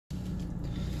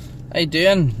How you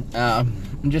doing?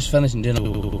 I'm just finishing doing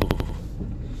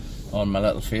on my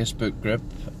little Facebook group,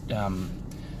 and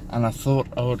I thought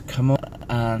I would come up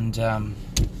and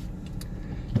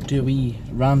do a wee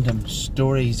Random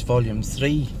Stories Volume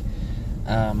 3.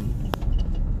 I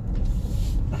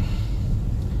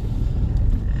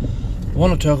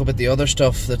want to talk about the other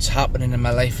stuff that's happening in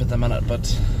my life at the minute,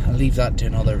 but I'll leave that to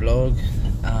another vlog.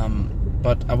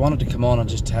 But I wanted to come on and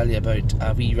just tell you about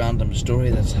a wee random story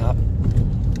that's happened.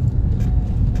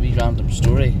 Wee random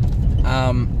story.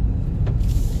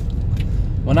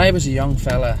 When I was a young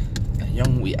fella,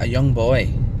 a young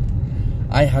boy,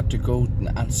 I had to go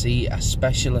and see a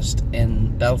specialist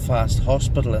in Belfast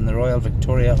Hospital, in the Royal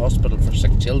Victoria Hospital for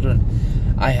Sick Children.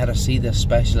 I had to see this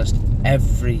specialist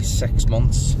every 6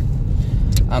 months.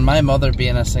 And my mother,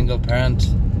 being a single parent,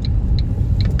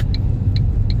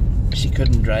 she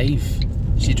couldn't drive.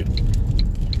 She drove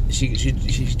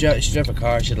a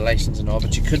car, she had a licence and all,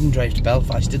 but she couldn't drive to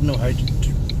Belfast. She didn't know how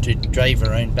to drive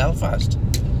around Belfast.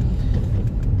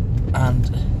 And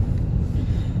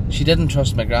she didn't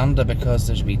trust my granda because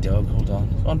there's a wee dog. Hold on.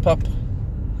 Go on, pup.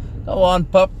 Go on,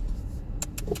 pup.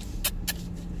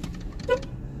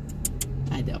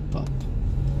 Hi there, pup.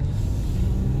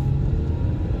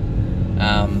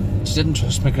 She didn't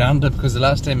trust my granda because the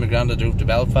last time my granda drove to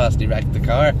Belfast, he wrecked the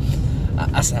car.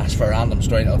 That's for a random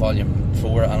story till volume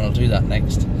 4, and I'll do that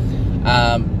next.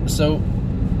 So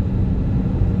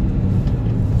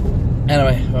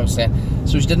anyway, what I was saying.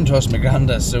 So she didn't trust my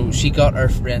granda, so she got her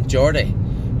friend Geordie,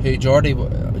 who Geordie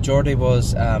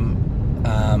was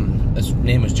his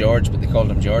name was George, but they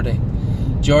called him Geordie.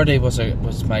 Geordie was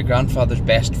my grandfather's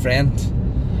best friend.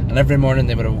 And every morning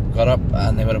they would have got up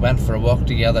and they would have went for a walk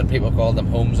together. And people called them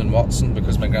Holmes and Watson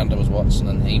because my granda was Watson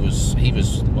and he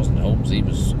wasn't Holmes, he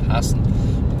was Hassan,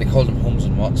 but they called him Holmes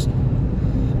and Watson.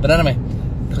 But anyway,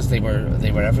 because they were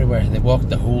everywhere. They walked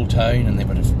the whole town and they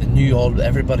knew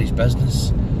everybody's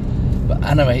business. But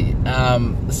anyway,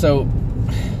 so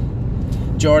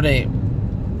Geordie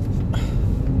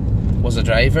was a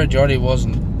driver. Geordie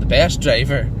wasn't the best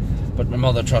driver, but my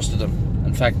mother trusted him.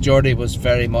 In fact, Geordie was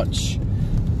very much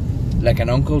like an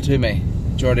uncle to me.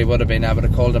 Geordie would have been, I would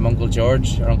have called him Uncle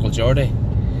George or Uncle Geordie. I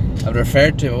would have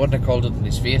referred to him, I wouldn't have called it in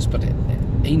his face, but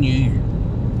he knew.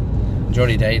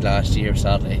 Geordie died last year,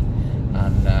 sadly,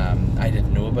 and I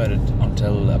didn't know about it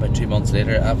until about 2 months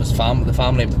later. The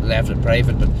family left it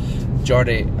private, but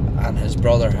Geordie and his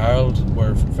brother Harold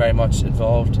were very much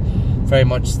involved, very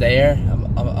much there,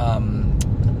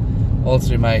 all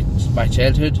through my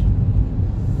childhood.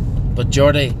 But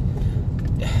Geordie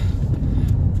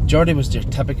was your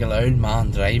typical old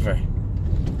man driver.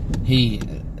 He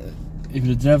would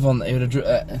have driven.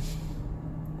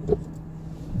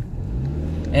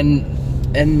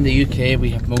 In the UK,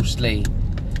 we have mostly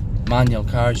manual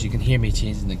cars. You can hear me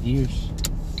changing the gears.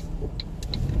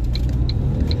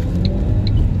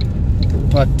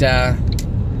 But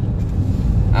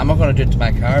I'm not going to do it to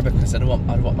my car because I don't want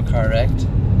my car wrecked.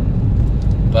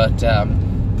 But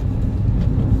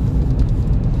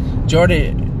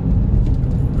Geordie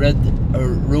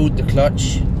rode the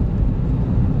clutch.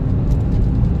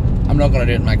 I'm not going to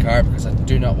do it in my car because I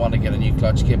do not want to get a new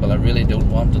clutch cable. I really don't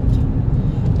want it.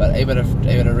 But he would have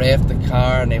revved the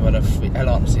car and he would have, how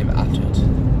long to say after it,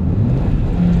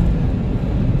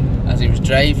 as he was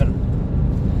driving,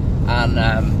 and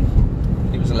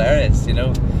he was hilarious, you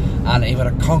know. And he would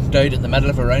have conked out in the middle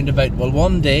of a roundabout. Well,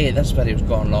 one day, this video's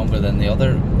gone longer than the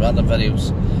other random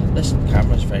videos. This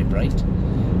camera's very bright.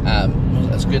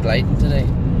 It's good lighting today.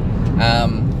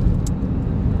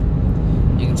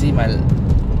 You can see my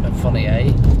funny eye.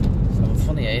 I have a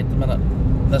funny eye at the minute.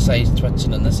 This eye's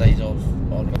twitching and this eye's all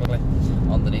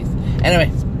underneath. Anyway,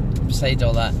 besides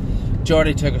all that,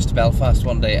 Geordie took us to Belfast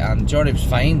one day and Geordie was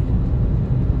fine.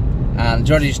 And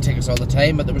Geordie used to take us all the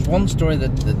time, but there was one story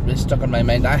that really stuck in my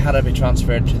mind. I had to be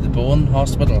transferred to the bone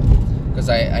hospital because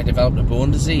I developed a bone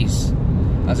disease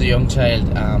as a young child.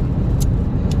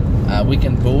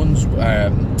 Weakened bones.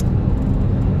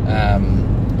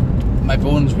 My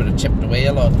bones would have chipped away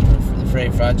a lot. They're very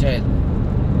fragile.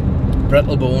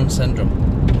 Brittle bone syndrome.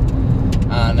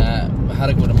 And I had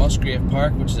to go to Musgrave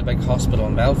Park, which is a big hospital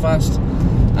in Belfast.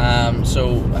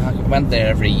 So I went there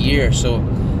every year. So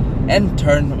in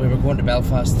turn, we were going to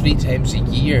Belfast 3 times a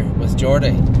year with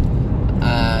Geordie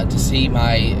to see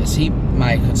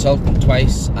my consultant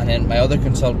twice, and then my other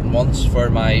consultant once for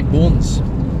my bones.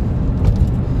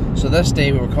 So this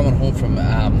day we were coming home from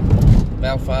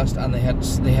Belfast, and they had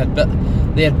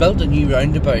built a new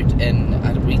roundabout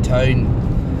at a wee town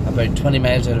about 20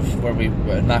 miles out of where we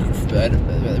were in a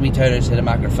wee town outside of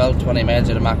Magherafelt, 20 miles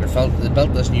out of Magherafelt. They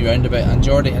built this new roundabout, and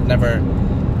Geordie had never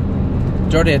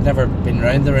Geordie had never been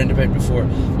around the roundabout before.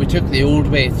 We took the old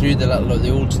way through the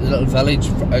little village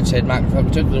outside Macrophone.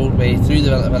 We took the old way through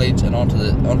the village and onto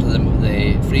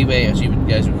the freeway, as you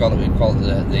guys would call it. We'd call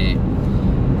it the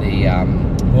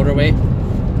motorway.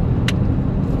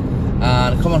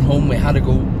 And coming home, we had to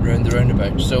go round the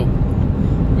roundabout. So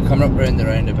we come up round the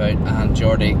roundabout, and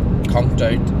Geordie conked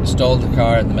out, stalled the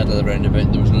car in the middle of the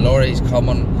roundabout. There was lorries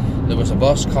coming, there was a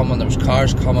bus coming, there was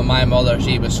cars coming. My mother,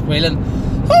 she was squealing,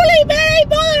 "Holy Mary,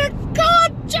 Mother of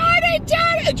God, Geordie,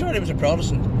 Geordie!" And Geordie was a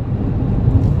Protestant,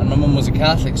 and my mum was a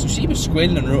Catholic, so she was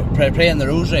squealing and praying the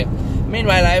rosary.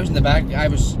 Meanwhile, I was in the back. I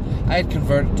had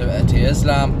converted to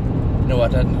Islam. No, I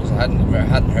didn't, because I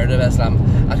hadn't heard of Islam.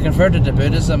 I'd converted to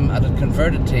Buddhism, I had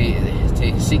converted to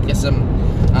Sikhism,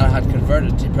 and I had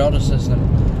converted to Protestantism,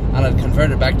 and I'd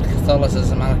converted back to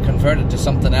Catholicism, and I'd converted to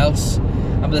something else.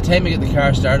 And by the time I get the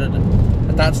car started,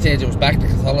 at that stage it was back to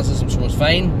Catholicism, so it was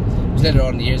fine. It was later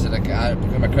on in the years that I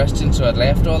became a Christian, so I'd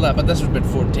left all that, but this was about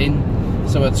 14.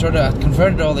 So I'd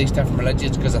converted all these different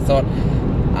religions, because I thought,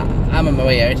 I'm on my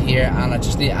way out here, and I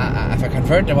just need, if I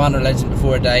convert to one religion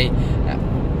before I die,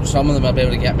 some of them will be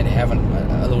able to get me to heaven,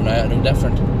 although now I know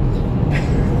different.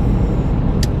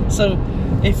 So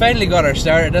he finally got her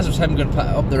started. This was him going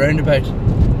up the roundabout.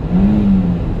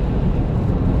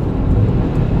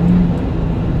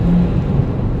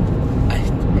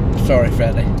 Sorry,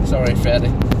 Freddie. Sorry,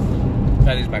 Freddie.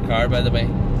 Freddie's my car, by the way.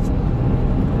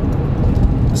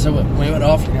 So we went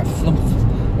off like a flump,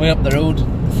 way up the road,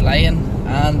 flying,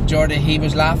 and Geordie, he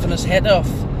was laughing his head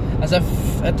off, as if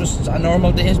it was a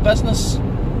normal day's business.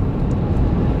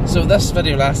 So this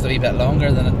video lasted a wee bit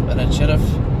longer than it should have.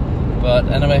 But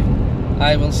anyway,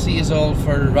 I will see you all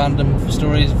for Random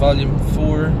Stories Volume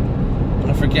 4.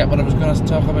 And I forget what I was going to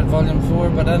talk about Volume 4.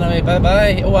 But anyway, bye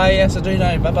bye. Oh, yes, I do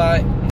now. Bye bye.